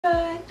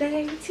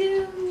Birthday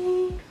to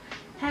me,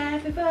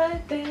 happy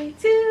birthday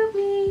to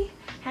me,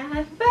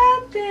 happy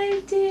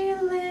birthday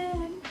dear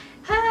Lynn,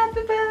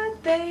 happy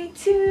birthday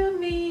to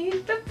me,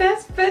 the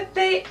best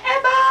birthday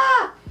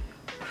ever!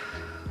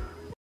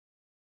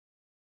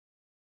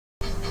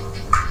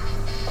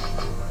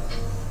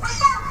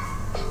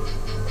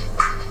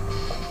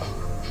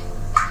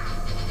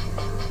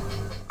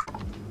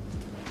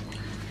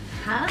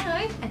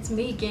 Hi, it's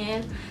me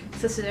again.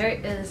 So today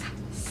is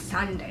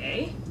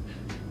Sunday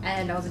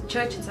and I was at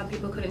church and some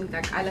people couldn't,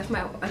 like, I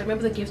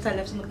remember the gifts I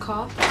left in the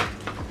car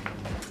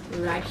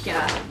right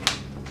here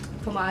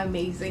for my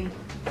amazing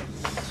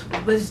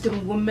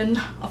wisdom woman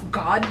of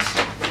God.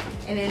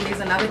 And then there's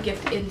another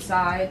gift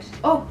inside.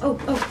 Oh,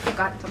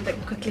 forgot something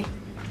quickly.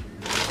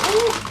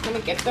 Oh, let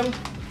me get them.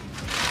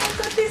 I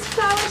got these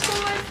flowers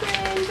for my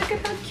friends. Look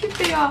at how cute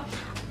they are.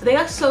 They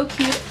are so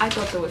cute. I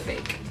thought they were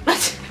fake.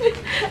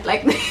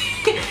 Like,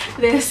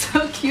 they're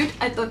so cute.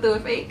 I thought they were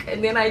fake.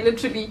 And then I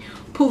literally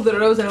pulled the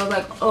rose and I was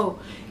like, oh,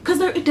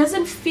 because it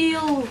doesn't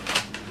feel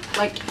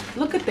like,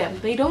 look at them.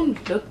 They don't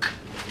look,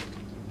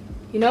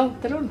 you know,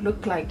 they don't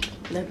look like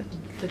the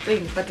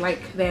thing, but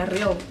like they're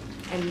real.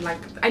 And like,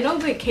 I know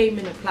they came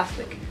in a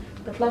plastic.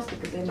 The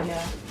plastic is in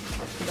here.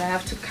 But I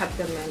have to cut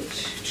them and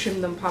trim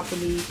them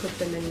properly, put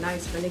them in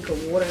nice vinegar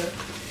water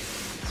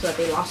so that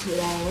they last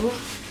long.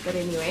 But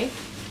anyway,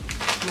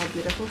 my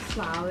beautiful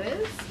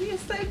flowers. They're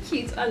so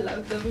cute. I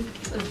love them.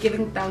 I'm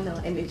giving thumbnail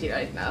energy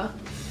right now.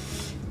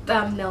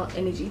 Thumbnail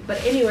energy.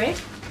 But anyway,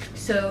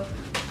 so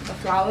the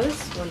flowers,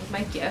 one of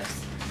my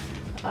gifts.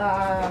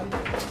 And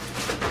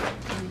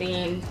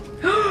then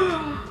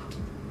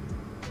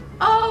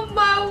oh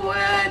my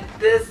word,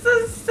 this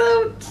is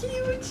so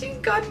cute. She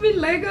got me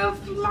Lego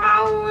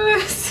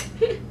flowers.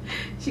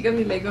 She got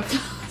me Lego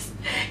flowers.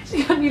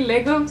 She got me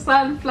Lego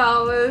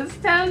sunflowers.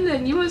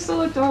 Tamlin, you were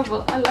so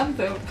adorable. I love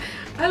them.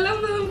 I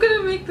love them. I'm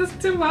gonna make this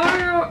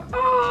tomorrow.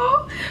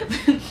 Oh.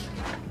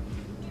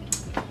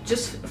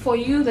 Just for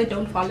you that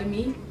don't follow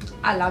me,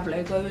 I love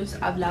Legos.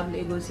 I've loved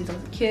Legos since I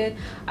was a kid.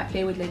 I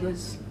play with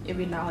Legos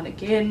every now and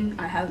again.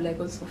 I have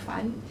Legos for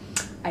fun.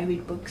 I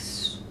read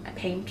books. I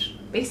paint.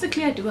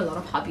 Basically, I do a lot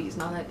of hobbies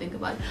now that I think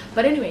about it.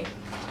 But anyway,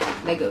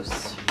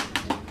 Legos.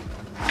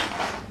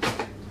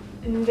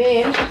 And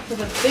then for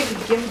the big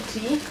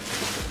gifty.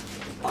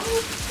 Oh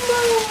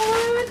my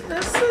word,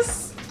 this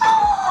is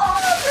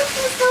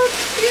so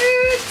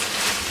cute.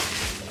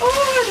 Oh,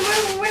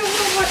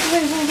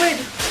 wait.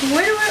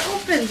 Where do I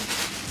open?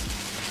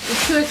 I'm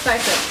too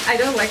excited. I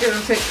don't like it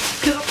because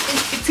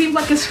it seems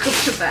like a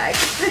scripture bag.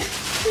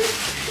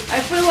 I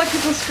feel like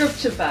it's a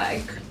scripture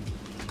bag.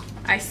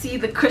 I see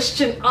the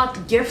Christian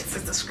art gifts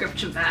as a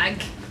scripture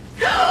bag.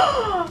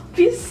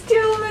 Be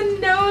still and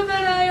know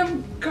that I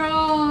am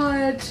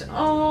God.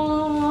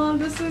 Oh,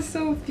 this is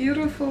so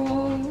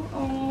beautiful.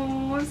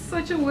 Oh, it's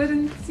such a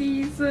wedding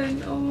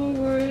season. Oh my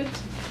word.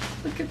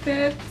 Look at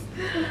that.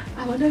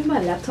 I wonder if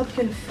my laptop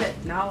can fit.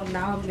 Now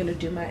I'm gonna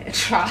do a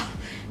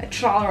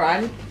trial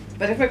run.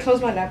 But if I close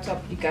my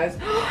laptop, you guys,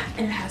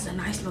 and it has a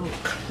nice little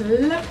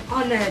clip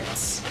on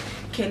it.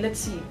 Okay, let's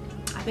see.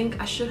 I think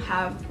I should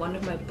have one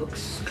of my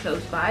books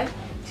close by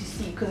to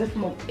see, because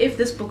if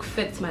this book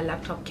fits, my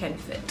laptop can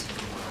fit.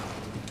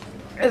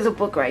 There's a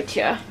book right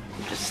here.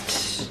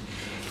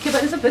 Okay,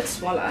 but it's a bit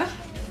smaller.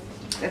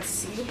 Let's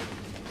see.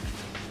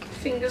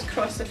 Fingers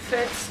crossed it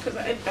fits, because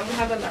I don't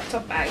have a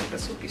laptop bag.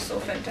 This would be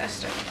so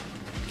fantastic.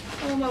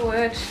 Oh my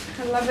word,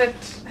 I love it.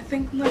 I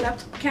think my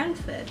laptop can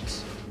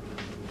fit.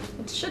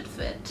 It should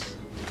fit.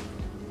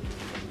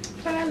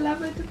 But I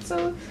love it. It's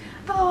so,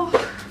 oh,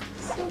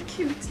 so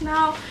cute.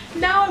 Now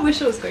I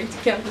wish I was going to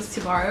campus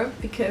tomorrow,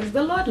 because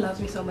the Lord loves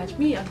me so much.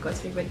 Me, I'm God's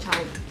favorite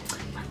child.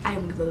 I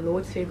am the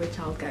Lord's favorite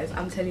child, guys.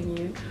 I'm telling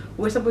you.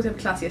 We're supposed to have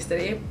class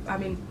yesterday. I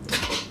mean,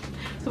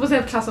 supposed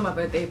to have class on my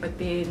birthday, but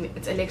then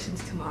it's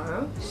elections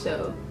tomorrow,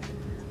 so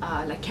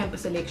like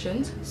campus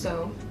elections,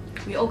 so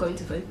we're all going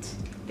to vote.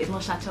 There's no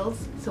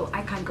shuttles, so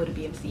I can't go to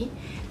BMC,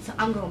 so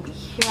I'm gonna be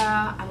here.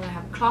 I'm gonna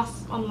have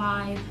class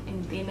online,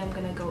 and then I'm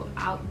gonna go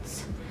out,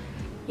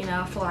 you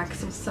know, for like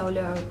some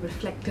solo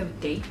reflective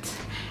date.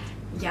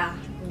 Yeah,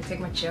 I'm gonna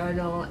take my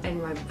journal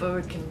and my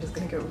book, and I'm just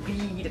gonna go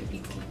read and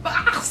eat.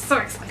 Ah, I'm so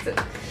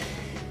excited.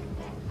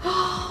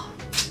 Oh,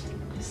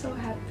 I'm so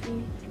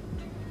happy.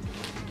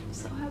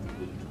 So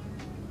happy.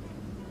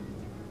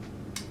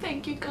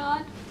 Thank you,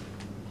 God.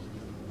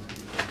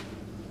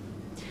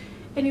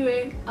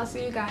 Anyway, I'll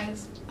see you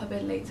guys a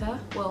bit later.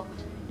 Well,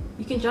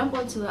 you can jump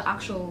onto the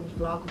actual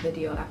vlog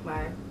video, like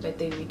my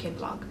birthday weekend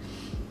vlog.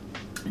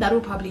 That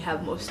will probably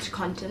have most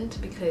content,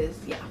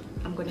 because yeah,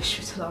 I'm gonna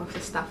shoot a lot of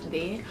the stuff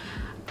there.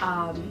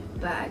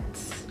 But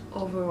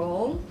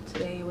overall,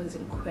 today was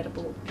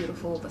incredible,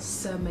 beautiful. The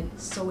sermon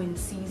so in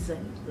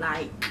season.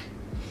 Like,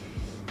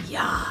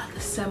 yeah,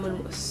 the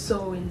sermon was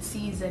so in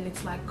season.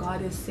 It's like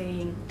God is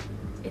saying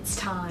it's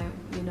time,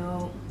 you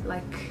know,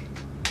 like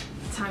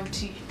it's time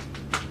to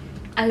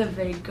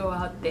elevate, go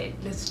out there,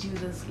 let's do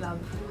this, love.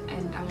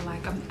 And I'm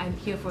like, I'm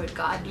here for it,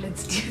 God,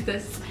 let's do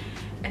this.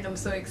 And I'm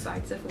so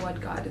excited for what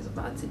God is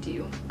about to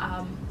do.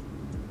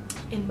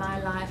 in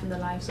my life and the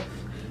lives of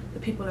the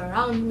people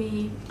around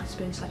me. It's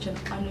been such an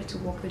honor to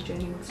walk the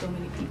journey with so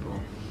many people,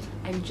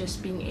 and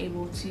just being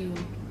able to,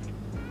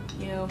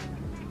 you know,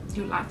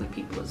 do life with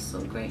people is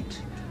so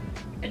great.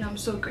 And I'm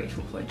so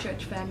grateful for a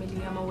church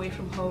family. I'm away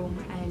from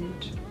home,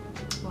 and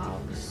wow,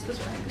 this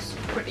bag is so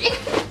pretty.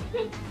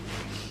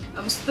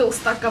 I'm still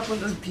stuck up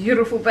with this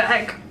beautiful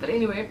bag, but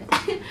anyway.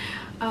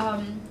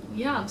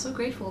 Yeah, I'm so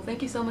grateful.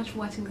 Thank you so much for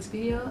watching this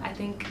video. I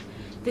think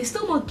there's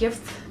still more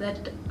gifts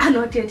that are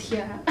not yet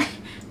here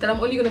that I'm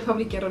only gonna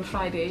probably get on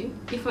Friday.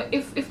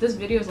 If this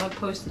video is not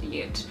posted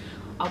yet,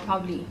 I'll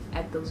probably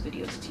add those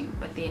videos too.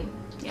 But then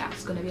yeah,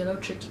 it's gonna be a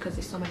little tricky because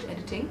there's so much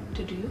editing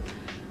to do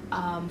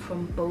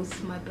from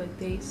both my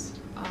birthdays.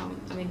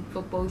 I mean,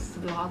 for both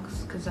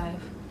vlogs, because I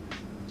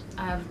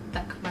have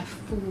like my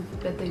full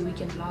birthday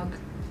weekend vlog,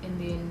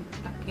 and then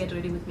like get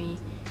ready with me,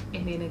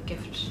 and then a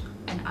gift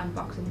and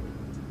unboxing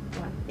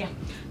one. Yeah,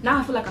 now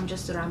I feel like I'm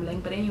just rambling,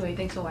 but anyway,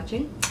 thanks for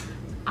watching.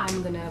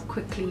 I'm gonna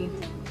quickly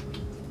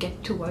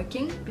get to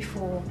working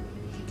before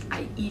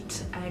I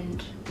eat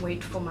and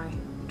wait for my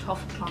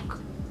 12 o'clock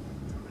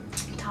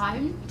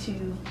time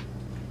to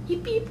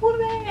eat people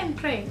and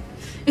pray.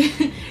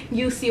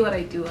 You'll see what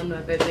I do on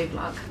my birthday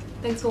vlog.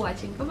 Thanks for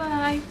watching. Bye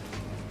bye.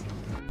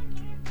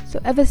 So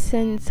ever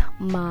since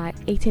my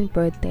 18th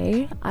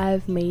birthday,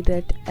 I've made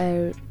it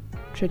a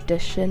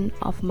tradition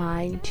of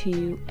mine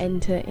to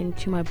enter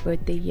into my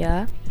birthday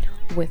year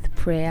with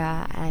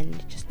prayer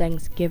and just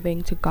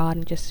thanksgiving to God,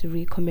 and just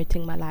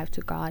recommitting my life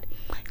to God,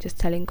 just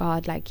telling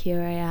God, like,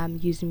 here I am,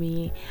 use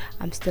me,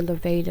 I'm still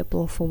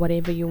available for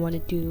whatever you want to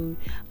do,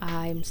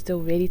 I'm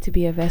still ready to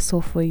be a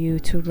vessel for you,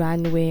 to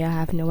run where I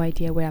have no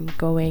idea where I'm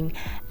going.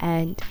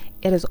 And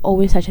it is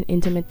always such an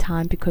intimate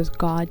time because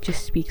God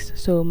just speaks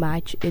so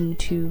much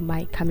into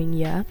my coming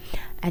year,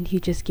 and He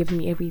just gives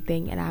me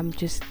everything. And I'm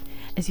just,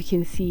 as you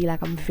can see,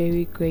 like, I'm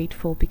very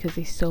grateful because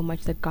there's so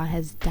much that God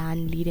has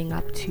done leading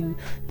up to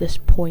this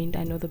point.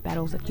 I know the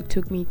battles that He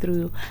took me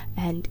through,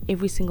 and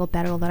every single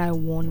battle that I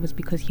won was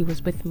because He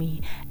was with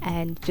me.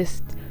 And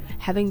just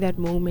having that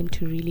moment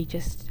to really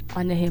just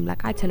honor Him,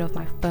 like, I turn off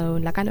my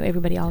phone. Like, I know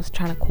everybody else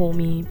trying to call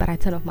me, but I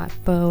turn off my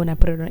phone, I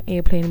put it on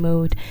airplane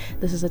mode.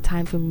 This is a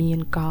time for me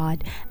and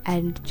God.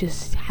 And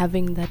just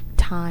having that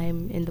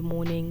time in the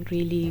morning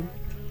really,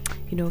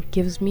 you know,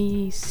 gives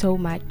me so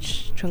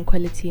much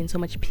tranquility and so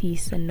much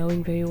peace, and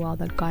knowing very well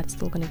that God's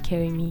still going to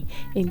carry me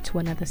into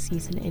another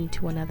season,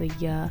 into another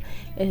year,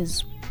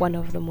 is one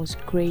of the most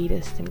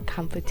greatest and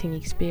comforting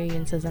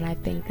experiences. And I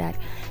think that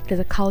there's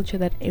a culture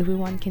that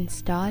everyone can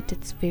start.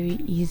 It's very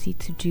easy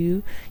to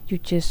do. You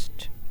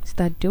just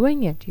start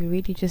doing it. You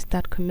really just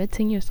start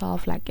committing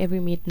yourself, like every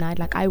midnight.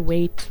 Like, I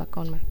wait like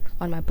on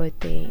my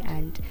birthday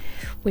and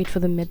wait for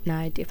the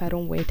midnight. If I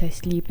don't wait, I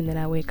sleep, and then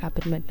I wake up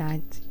at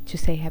midnight to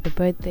say happy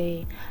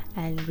birthday,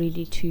 and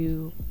really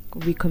to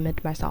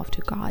recommit myself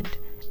to God,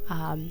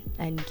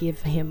 and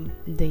give Him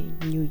the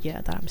new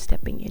year that I'm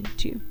stepping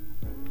into.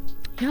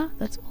 Yeah,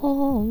 that's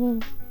all.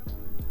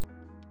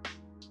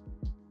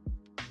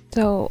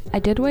 So I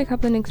did wake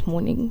up the next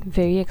morning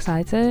very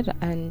excited,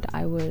 and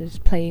I was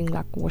playing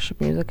like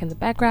worship music in the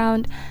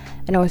background,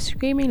 and I was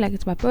screaming like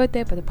it's my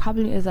birthday. But the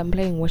problem is I'm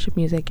playing worship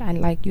music, and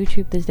like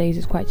YouTube these days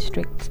is quite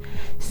strict,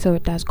 so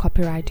it does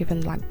copyright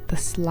even like the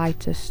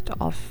slightest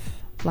of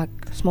like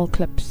small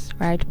clips,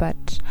 right?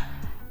 But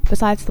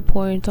besides the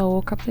point, I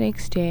woke up the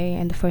next day,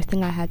 and the first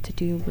thing I had to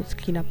do was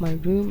clean up my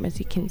room. As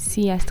you can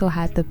see, I still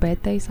had the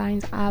birthday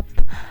signs up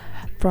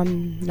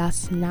from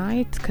last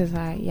night because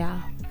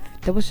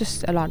there was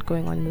just a lot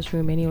going on in this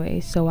room anyway,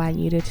 so I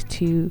needed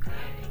to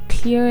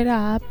clear it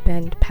up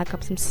and pack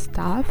up some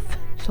stuff.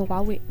 So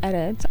while we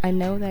edit, I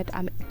know that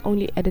I'm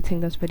only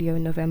editing this video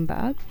in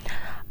November.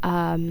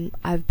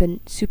 I've been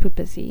super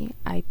busy.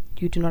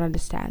 You do not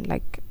understand.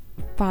 Like,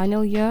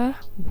 final year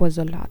was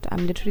a lot.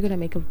 I'm literally gonna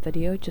make a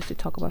video just to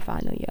talk about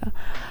final year.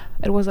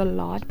 It was a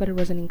lot, but it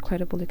was an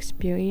incredible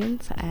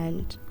experience,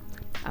 and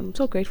I'm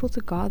so grateful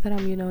to God that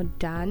I'm, you know,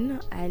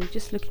 done. And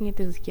just looking at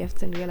these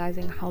gifts and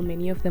realizing how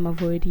many of them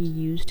I've already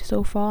used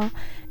so far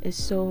is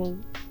so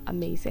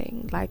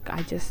amazing. Like,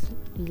 I just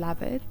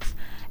love it.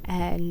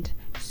 And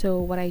so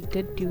what I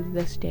did do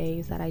this day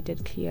is that I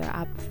did clear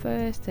up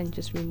first and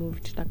just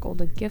removed like all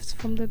the gifts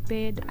from the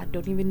bed. I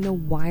don't even know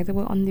why they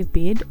were on the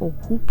bed or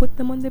who put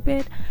them on the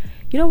bed.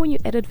 You know, when you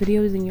edit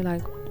videos and you're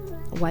like,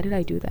 why did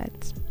I do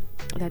that?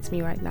 That's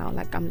me right now.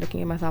 Like, I'm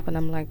looking at myself and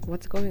I'm like,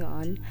 what's going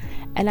on?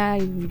 And I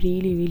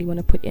really want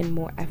to put in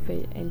more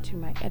effort into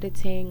my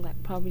editing,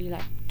 like probably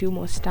like do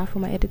more stuff for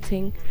my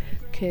editing,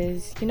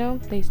 because, you know,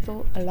 there's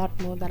still a lot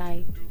more that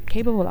I'm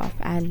capable of.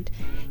 And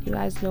you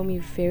guys know me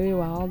very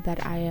well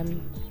that I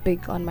am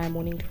big on my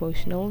morning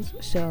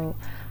devotionals. So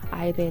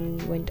I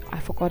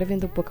forgot even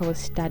the book I was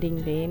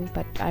studying then,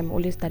 but I'm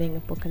always studying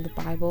a book in the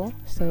Bible.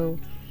 So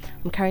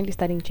I'm currently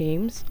studying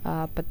James,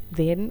 but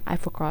then I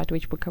forgot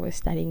which book I was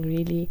studying.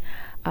 Really,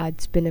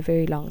 it's been a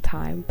very long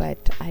time,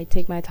 but I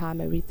take my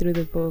time, I read through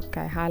the book,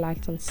 I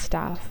highlight some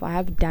stuff. I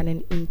have done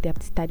an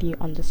in-depth study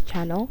on this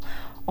channel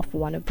of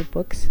one of the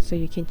books, so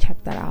you can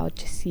check that out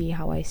to see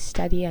how I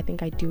study. I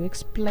think I do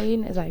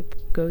explain as I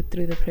go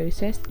through the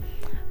process.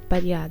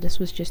 But yeah, this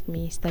was just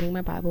me studying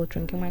my Bible,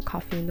 drinking my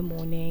coffee in the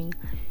morning,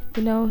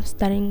 you know,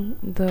 studying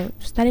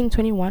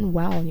 21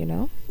 well, you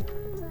know.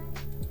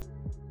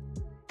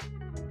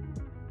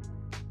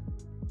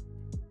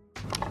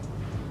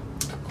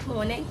 Good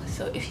morning.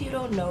 So if you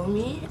don't know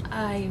me,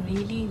 I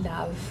really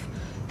love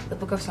the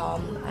book of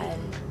Psalms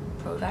and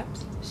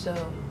Proverbs, so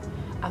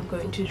I'm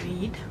going to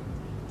read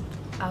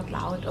out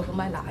loud over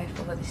my life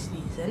over this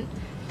season,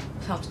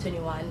 Psalms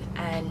 21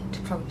 and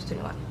Proverbs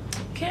 21.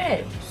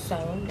 Okay, so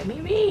let me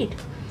read.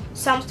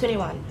 Psalms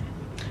 21.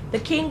 The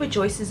king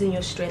rejoices in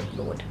your strength,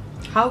 Lord.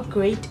 How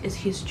great is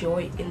his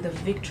joy in the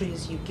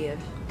victories you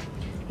give.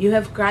 You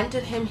have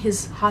granted him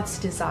his heart's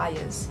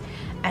desires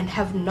and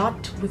have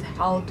not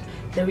withheld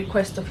the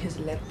request of his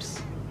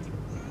lips.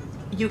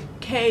 You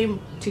came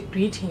to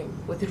greet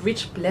him with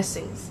rich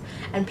blessings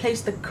and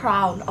placed the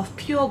crown of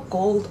pure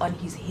gold on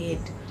his head.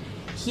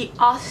 He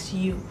asked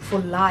you for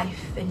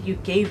life and you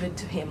gave it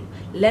to him,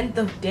 length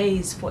of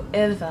days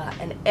forever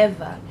and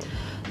ever.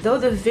 Though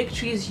the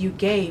victories you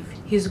gave,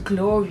 his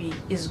glory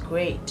is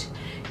great.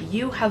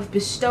 You have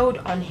bestowed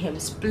on him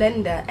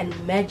splendor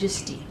and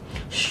majesty.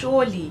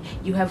 Surely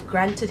you have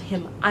granted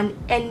him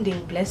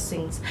unending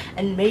blessings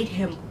and made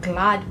him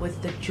glad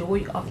with the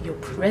joy of your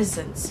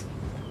presence.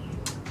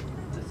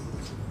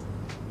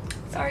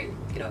 Sorry,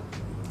 you know,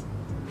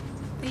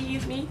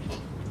 leave me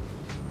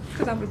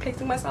because I'm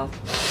replacing myself.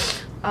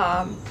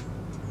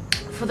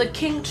 For the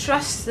king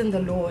trusts in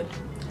the Lord.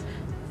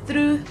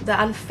 Through the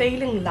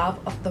unfailing love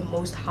of the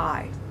Most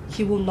High,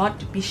 he will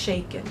not be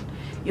shaken.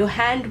 Your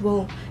hand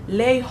will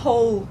lay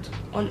hold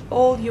on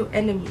all your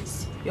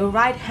enemies. Your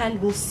right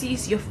hand will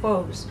seize your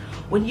foes.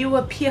 When you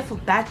appear for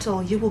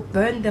battle, you will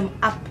burn them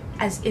up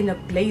as in a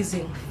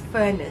blazing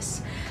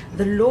furnace.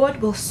 The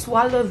Lord will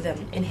swallow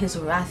them in his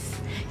wrath.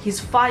 His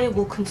fire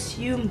will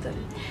consume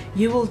them.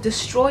 You will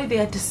destroy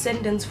their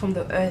descendants from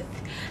the earth,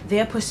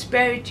 their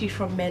prosperity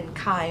from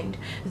mankind.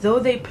 Though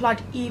they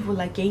plot evil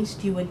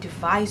against you and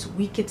devise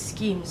wicked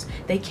schemes,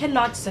 they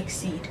cannot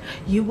succeed.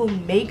 You will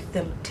make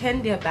them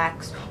turn their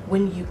backs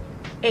when you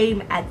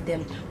aim at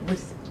them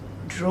with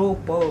draw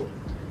bow.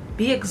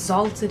 Be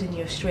exalted in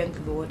your strength,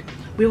 Lord.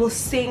 We will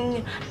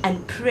sing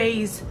and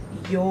praise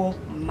your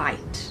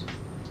might.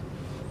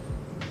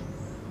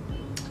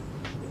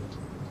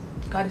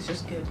 God is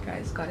just good,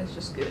 guys. God is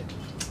just good.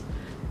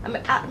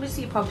 Let me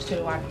see Proverbs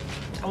 21.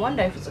 I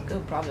wonder if it's a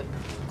good proverb,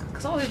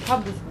 because all these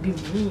proverbs be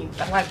mean,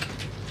 but like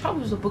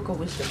Proverbs is a book of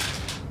wisdom.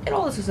 It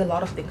always has a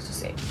lot of things to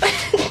say.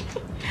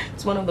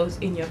 It's one of those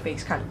in your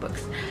face kind of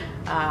books.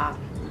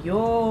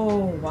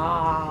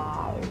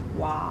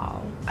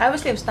 Wow. I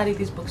obviously have studied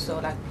these books, so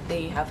like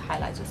they have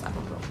highlights and stuff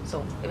on them.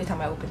 So every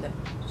time I open them,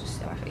 it's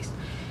just in my face.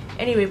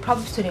 Anyway,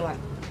 Proverbs 21.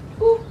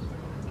 Ooh,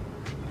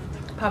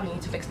 probably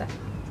need to fix that.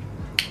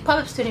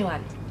 Proverbs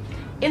 21.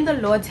 In the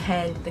Lord's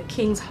hand, the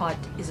king's heart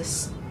is a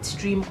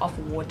stream of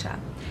water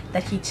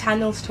that he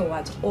channels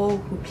towards all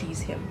who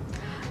please him.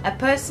 A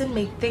person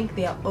may think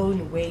their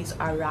own ways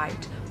are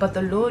right, but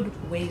the Lord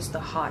weighs the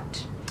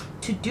heart.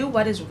 To do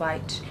what is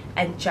right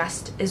and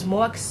just is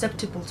more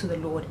acceptable to the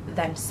Lord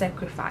than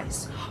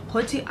sacrifice.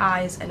 Haughty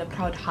eyes and a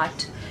proud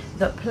heart,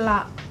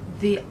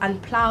 the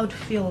unplowed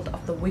field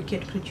of the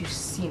wicked produce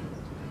sin.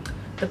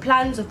 The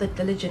plans of the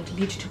diligent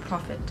lead to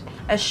profit,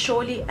 as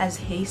surely as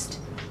haste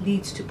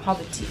leads to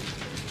poverty.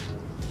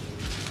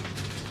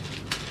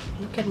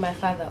 Look at my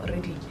father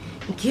already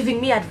giving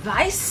me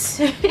advice.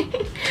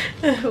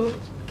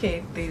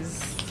 Okay,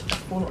 there's a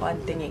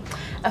full-on thingy.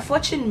 A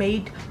fortune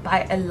made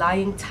by a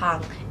lying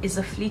tongue is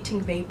a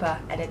fleeting vapor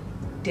and a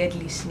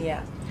deadly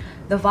sneer.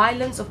 The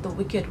violence of the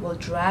wicked will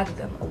drag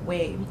them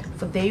away,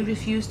 for they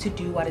refuse to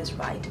do what is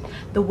right.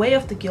 The way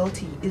of the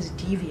guilty is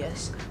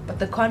devious, but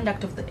the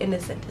conduct of the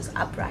innocent is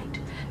upright.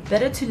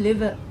 Better to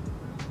live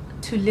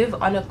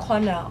on a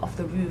corner of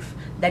the roof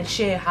than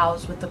share a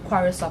house with a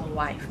quarrelsome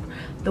wife.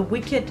 The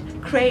wicked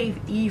crave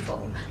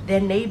evil,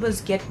 their neighbors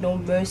get no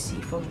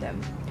mercy from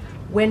them.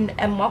 When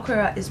a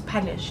mocker is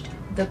punished,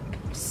 the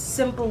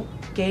simple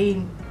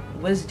gain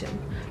wisdom.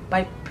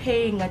 By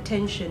paying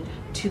attention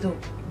to the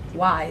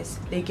wise,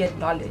 they get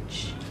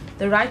knowledge.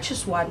 The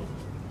righteous one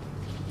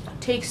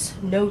takes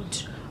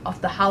note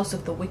of the house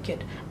of the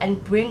wicked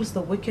and brings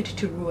the wicked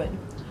to ruin.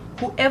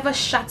 Whoever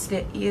shuts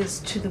their ears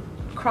to the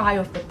cry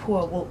of the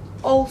poor will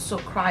also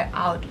cry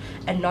out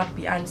and not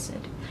be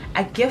answered.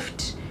 A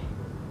gift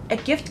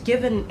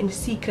given in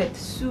secret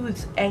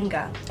soothes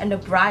anger, and a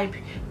bribe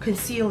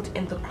concealed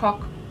in the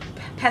crock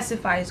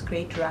pacifies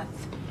great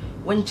wrath.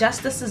 When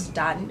justice is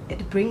done,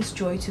 it brings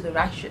joy to the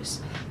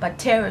righteous, but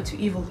terror to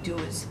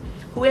evildoers.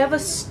 Whoever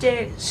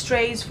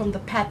strays from the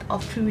path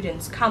of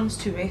prudence comes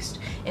to rest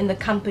in the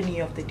company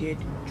of the dead.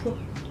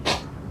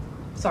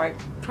 Sorry,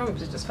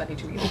 Proverbs is just funny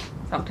to me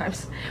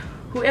sometimes.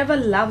 Whoever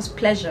loves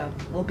pleasure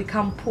will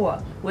become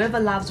poor. Whoever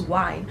loves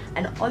wine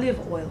and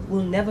olive oil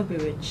will never be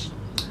rich.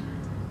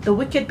 The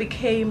wicked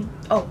become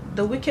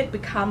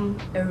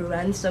a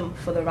ransom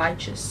for the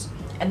righteous,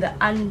 and the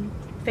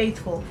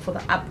unfaithful for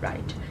the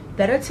upright.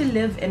 Better to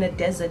live in a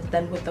desert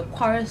than with a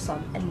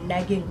quarrelsome and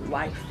nagging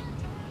wife.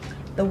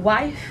 The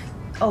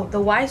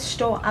wise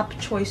store up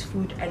choice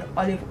food and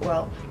olive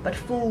oil, but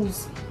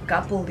fools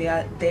gobble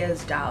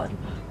theirs down.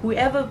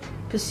 Whoever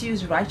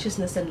pursues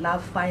righteousness and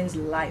love finds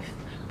life,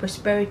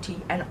 prosperity,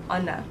 and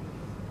honor.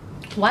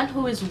 One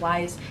who is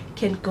wise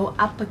can go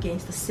up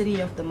against the city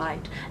of the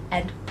might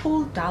and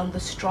pull down the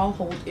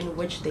stronghold in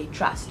which they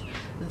trust.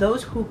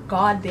 Those who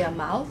guard their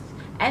mouth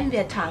and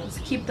their tongues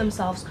keep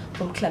themselves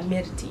from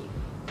calamity.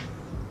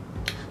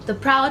 The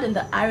proud and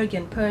the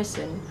arrogant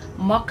person,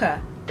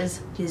 mocker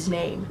is his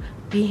name,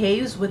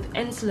 behaves with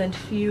insolent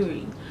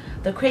fury.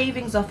 The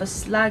cravings of a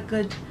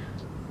sluggard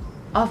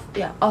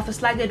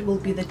will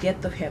be the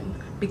death of him,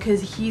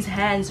 because his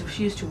hands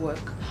refuse to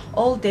work.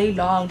 All day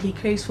long he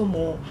craves for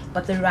more,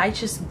 but the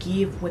righteous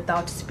give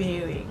without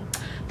sparing.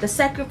 The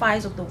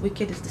sacrifice of the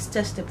wicked is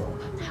detestable,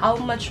 how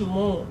much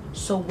more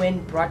so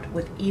when brought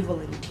with evil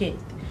intent.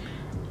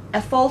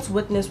 A false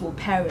witness will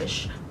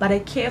perish, but a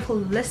careful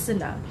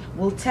listener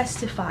will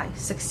testify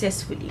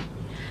successfully.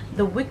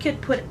 The wicked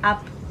put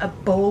up a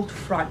bold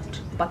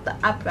front, but the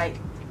upright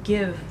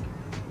give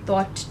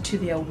thought to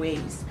their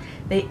ways.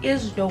 There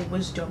is no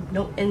wisdom,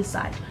 no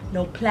insight,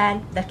 no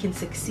plan that can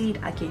succeed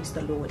against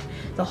the Lord.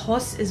 The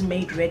horse is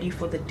made ready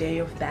for the day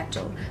of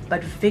battle,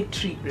 but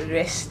victory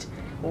rests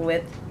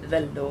with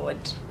the Lord.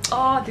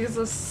 Oh, these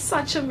are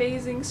such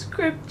amazing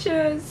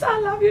scriptures. I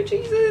love you,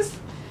 Jesus.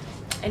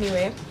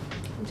 Anyway,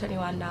 I'm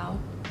 21 now.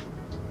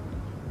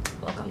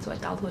 Welcome to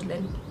adulthood,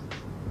 Lynn.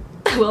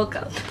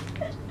 Welcome.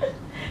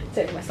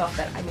 Telling myself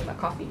that I need my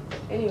coffee. But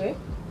anyway,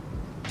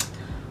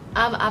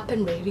 I'm up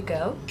and ready to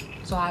go.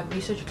 So I have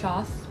research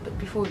class, but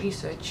before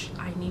research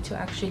I need to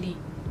actually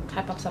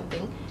type up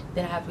something.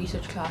 Then I have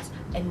research class,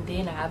 and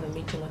then I have a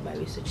meeting with my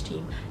research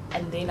team,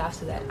 and then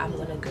after that I'm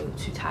gonna go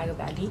to Tiger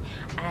Valley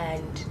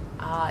and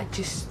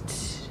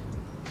just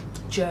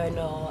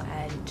journal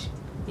and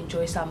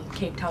enjoy some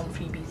Cape Town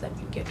freebies that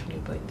you get on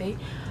your birthday.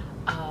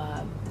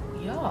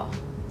 Yeah,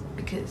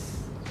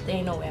 because there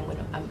ain't no way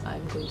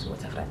I'm going to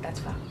Waterfront. That's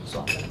far, so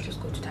I'm gonna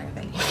just go to Tiger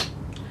Valley.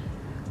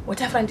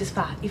 Waterfront is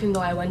far, even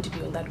though I want to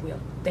be on that wheel.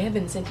 They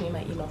haven't sent me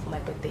my email for my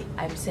birthday.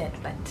 I'm sad,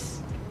 but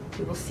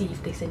we will see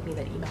if they send me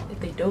that email. If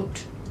they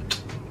don't,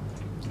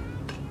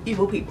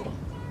 evil people,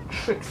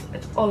 tricks,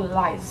 it's all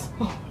lies.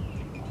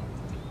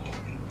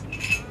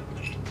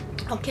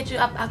 I'll catch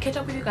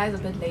up with you guys a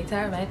bit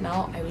later. Right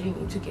now I really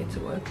need to get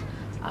to work.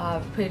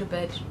 I've prayed a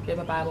bit, read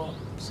my Bible.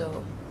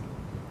 So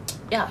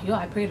yeah,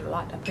 I prayed a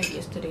lot. I prayed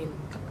yesterday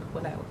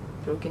when I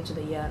broke into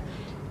the year,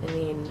 and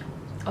then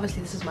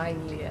obviously this is my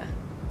new year.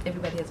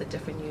 Everybody has a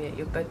different new year.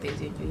 Your birthday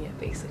is your new year,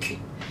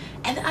 basically.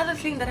 And the other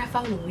thing that I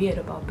found weird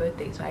about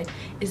birthdays, right,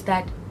 is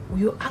that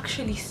you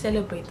actually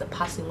celebrate the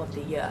passing of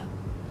the year.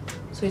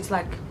 So it's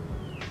like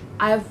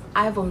I've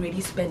already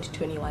spent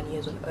 21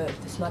 years on earth.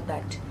 It's not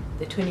that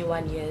the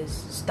 21 years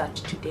start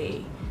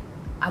today.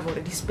 I've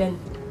already spent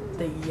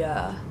the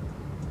year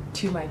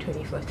to my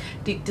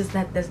 21st. Does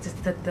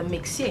that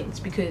make sense?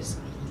 Because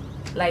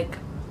like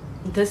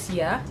this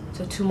year,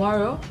 so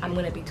tomorrow I'm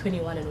gonna be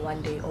 21 and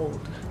 1 day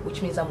old,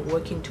 which means I'm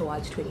working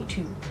towards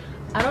 22.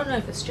 I don't know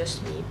if it's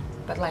just me,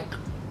 but like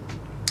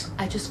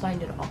I just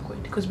find it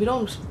awkward because we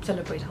don't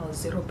celebrate our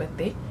 0th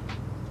birthday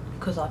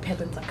because our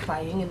parents are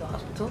crying in the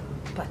hospital,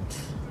 but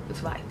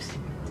it's vibes.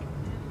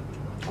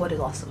 God is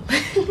awesome.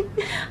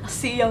 I'll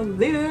see y'all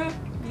later.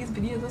 These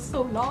videos are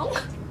so long.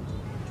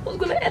 I'm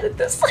gonna edit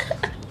this.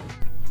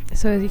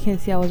 So as you can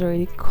see, I was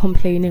already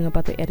complaining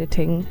about the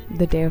editing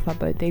the day of my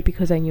birthday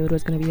because I knew it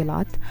was going to be a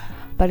lot.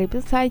 But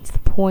besides the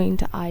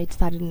point, I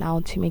decided now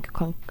to make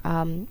a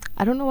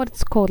I don't know what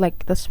it's called,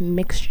 like this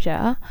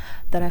mixture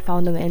that I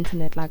found on the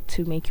internet, like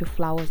to make your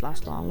flowers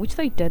last long, which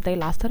they did. They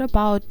lasted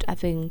about, I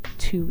think,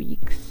 2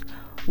 weeks,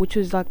 which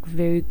was like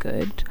very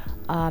good.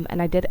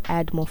 And I did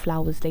add more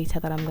flowers later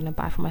that I'm gonna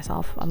buy for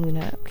myself.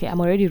 I'm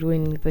already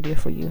ruining the video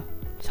for you.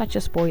 Such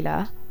a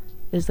spoiler.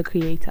 Is the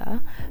creator.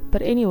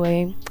 But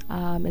anyway,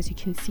 as you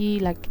can see,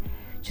 like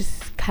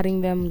just cutting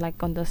them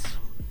like on this,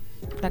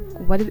 like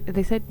what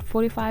they said,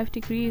 45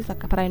 degrees,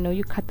 like, but I know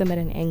you cut them at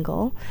an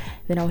angle.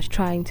 Then I was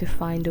trying to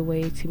find a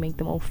way to make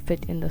them all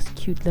fit in this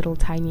cute little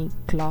tiny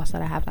glass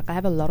that I have. Like I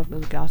have a lot of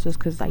those glasses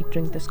because I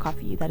drink this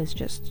coffee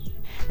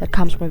that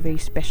comes from a very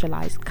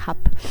specialized cup,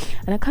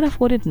 and I can't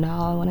afford it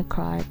now. I want to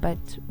cry, but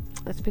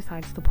that's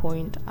besides the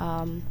point.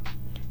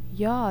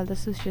 Yeah,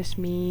 this is just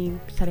me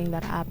setting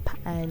that up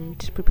and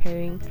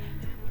preparing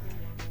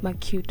my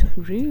cute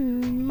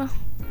room.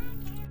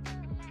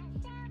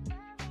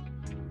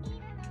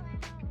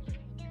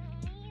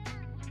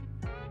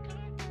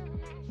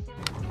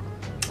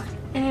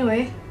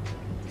 Anyway,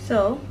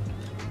 so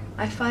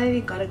I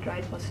finally got it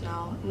right. What's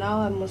now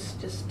I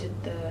must just did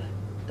the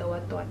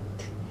what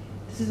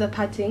this is a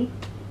padding,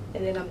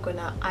 and then I'm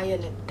gonna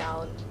iron it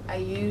down. I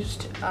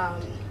used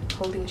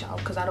holding gel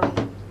because I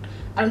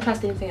don't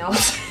trust anything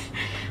else.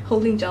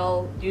 Holding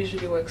gel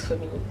usually works for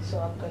me, so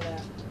I'm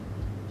gonna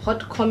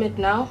hot comb it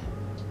now.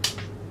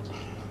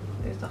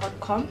 There's the hot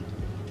comb.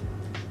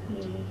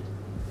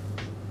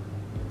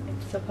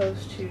 It's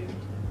supposed to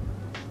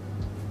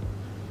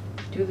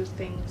do the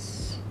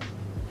things.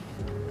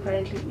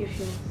 Apparently, if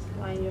you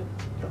line your,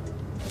 you're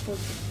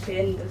supposed to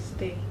bend this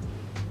thing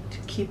to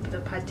keep the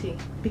putty.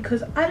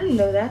 Because I didn't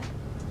know that.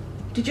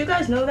 Did you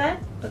guys know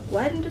that? But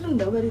why didn't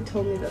nobody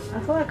tell me this? I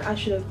feel like I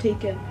should have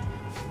taken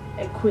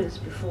a quiz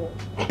before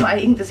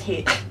buying this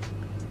head.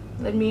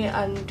 Let me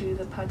undo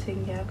the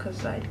putting here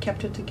because I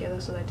kept it together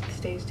so that it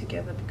stays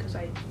together, because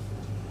I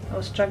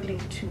was struggling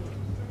to,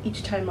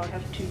 each time I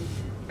have to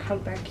come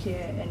back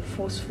here and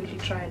forcefully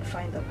try and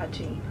find the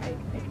putting. I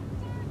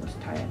was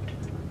tired.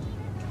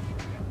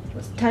 It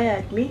was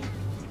tired me,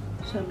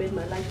 so I made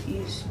my life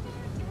easy.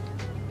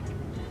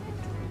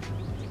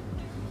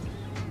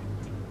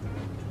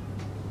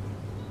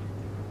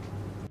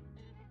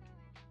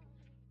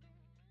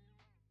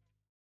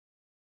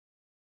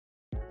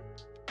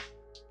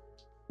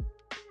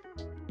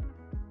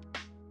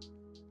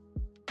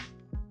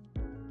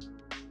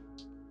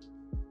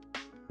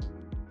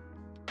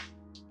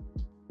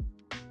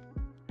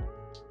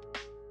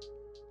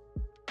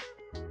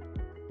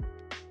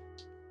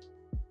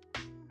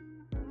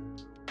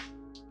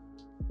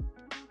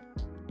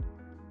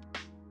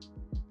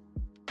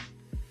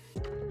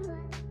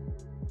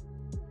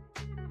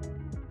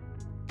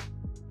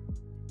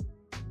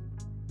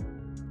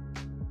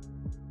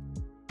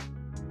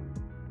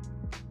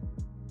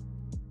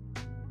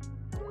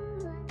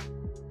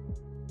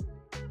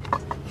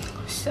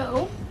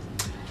 So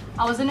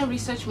I was in a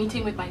research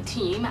meeting with my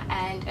team,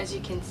 and as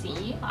you can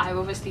see, I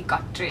obviously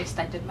got dressed,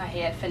 I did my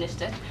hair,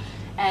 finished it,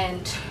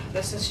 and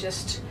this is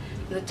just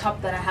the top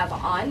that I have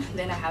on.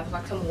 Then I have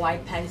like some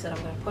white pants that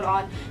I'm going to put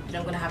on, then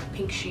I'm going to have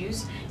pink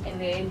shoes,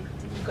 and then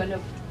I'm going to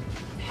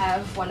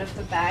have one of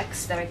the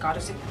bags that I got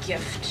as a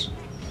gift,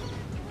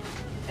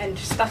 and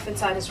stuff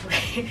inside is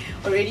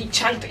already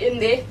chunked in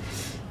there.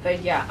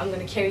 But yeah, I'm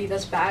going to carry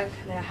this bag,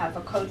 and then I have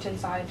a coat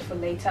inside for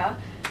later.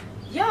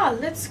 Yeah,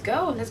 let's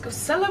go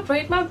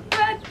celebrate my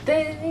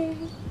birthday.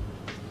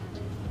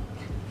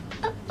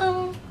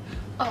 Oh,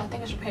 I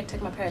think I should take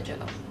my prayer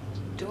journal.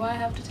 Do I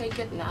have to take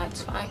it? Nah,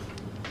 it's fine.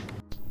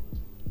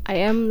 I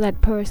am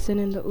that person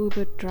in the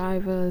Uber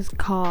driver's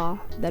car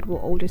that will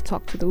always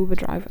talk to the Uber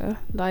driver.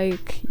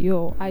 Like,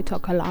 yo, I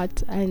talk a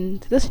lot,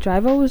 and this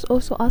driver was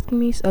also asking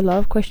me a lot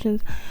of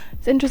questions.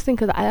 It's interesting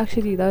because I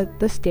actually,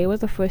 this day was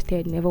the first day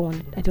I didn't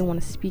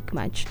want to speak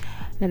much.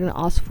 I didn't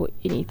ask for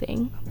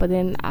anything, but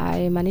then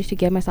I managed to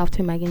get myself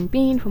to Mag and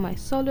Bean for my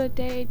solo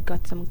date,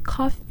 got some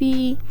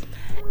coffee,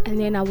 and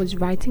then I was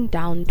writing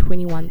down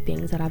 21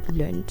 things that I've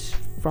learned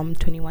from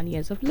 21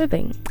 years of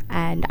living.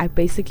 And I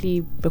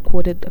basically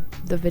recorded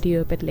the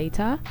video a bit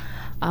later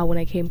when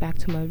I came back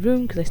to my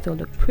room because I still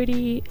look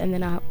pretty. And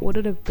then I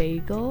ordered a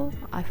bagel.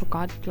 I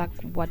forgot like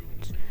what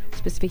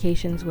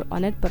specifications were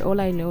on it, but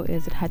all I know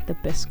is it had the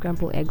best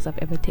scrambled eggs I've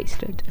ever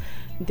tasted.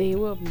 They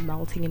were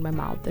melting in my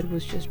mouth. It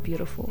was just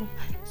beautiful.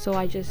 So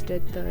I just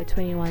did the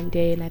 21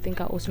 day, and I think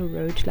I also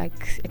wrote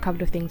like a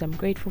couple of things I'm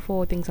grateful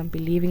for, things I'm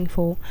believing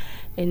for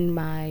in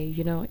my,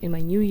 you know, in my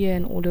new year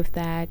and all of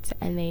that.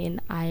 And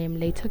then I am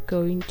later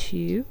going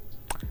to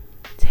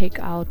take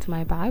out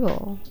my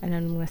Bible, and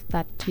I'm gonna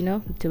start, you know,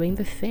 doing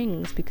the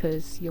things,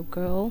 because your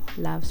girl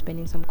loves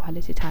spending some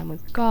quality time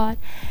with God.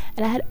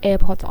 And I had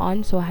AirPods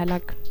on, so I had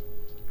like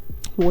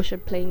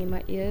worship playing in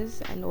my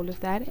ears and all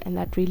of that, and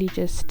that really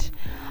just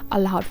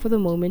allowed for the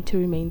moment to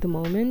remain the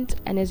moment.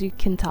 And as you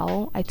can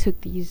tell, I took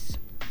these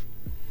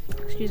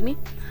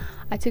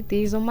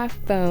on my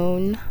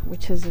phone,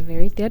 which is a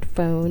very dead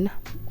phone.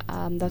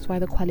 That's why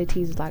the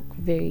quality is like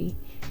very,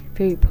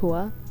 very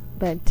poor.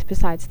 But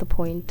besides the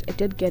point, it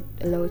did get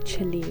a little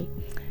chilly,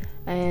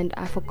 and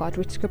I forgot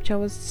which scripture I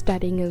was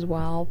studying as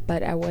well,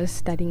 but I was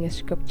studying a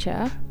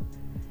scripture.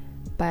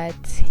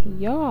 But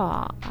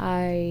yeah,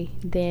 I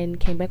then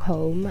came back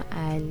home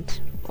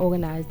and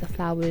organized the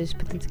flowers,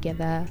 put them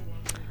together.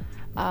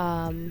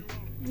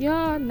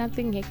 Yeah,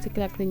 nothing hectic,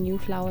 like the new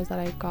flowers that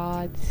I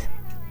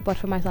bought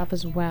for myself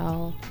as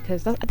well,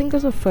 because I think it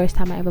was the first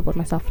time I ever bought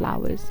myself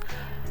flowers.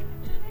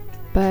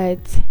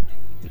 But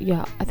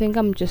yeah, I think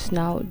I'm just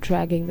now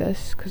dragging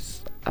this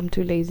because I'm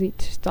too lazy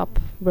to stop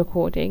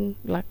recording,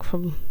 like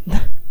from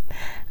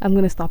I'm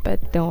gonna stop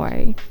it, don't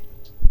worry.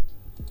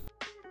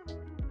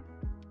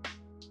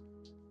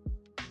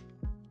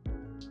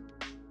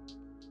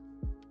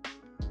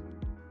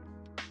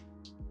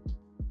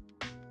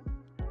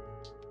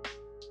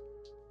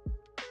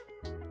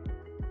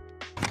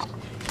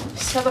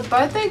 So the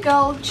birthday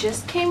girl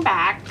just came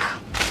back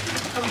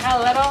from her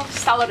little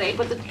salad date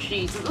with the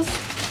Jesus,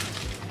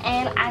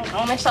 and I'm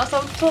gonna show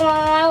some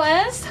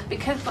flowers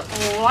because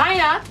why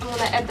not? I'm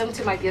gonna add them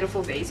to my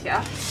beautiful vase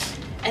here.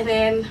 And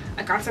then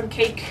I got some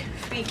cake,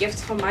 free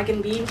gifts from Mag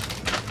and Bean,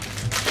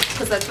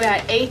 because that's where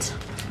I ate.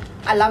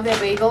 I love their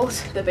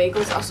bagels. The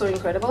bagels are so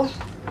incredible.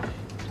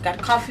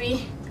 Got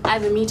coffee. I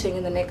have a meeting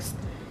in the next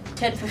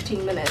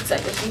 10-15 minutes. I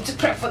just need to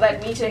prep for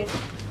that meeting.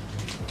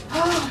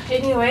 Oh,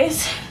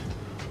 anyways,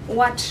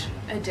 what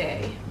a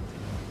day.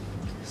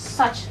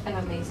 Such an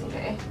amazing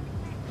day.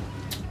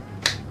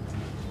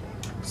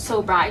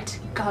 So bright.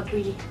 God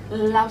really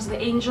loves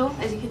the angel.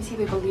 As you can see,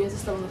 the balloons are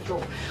still on the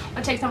floor.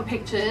 I'll take some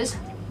pictures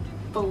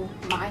for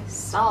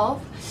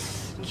myself.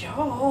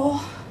 Yo,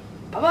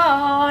 bye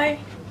bye.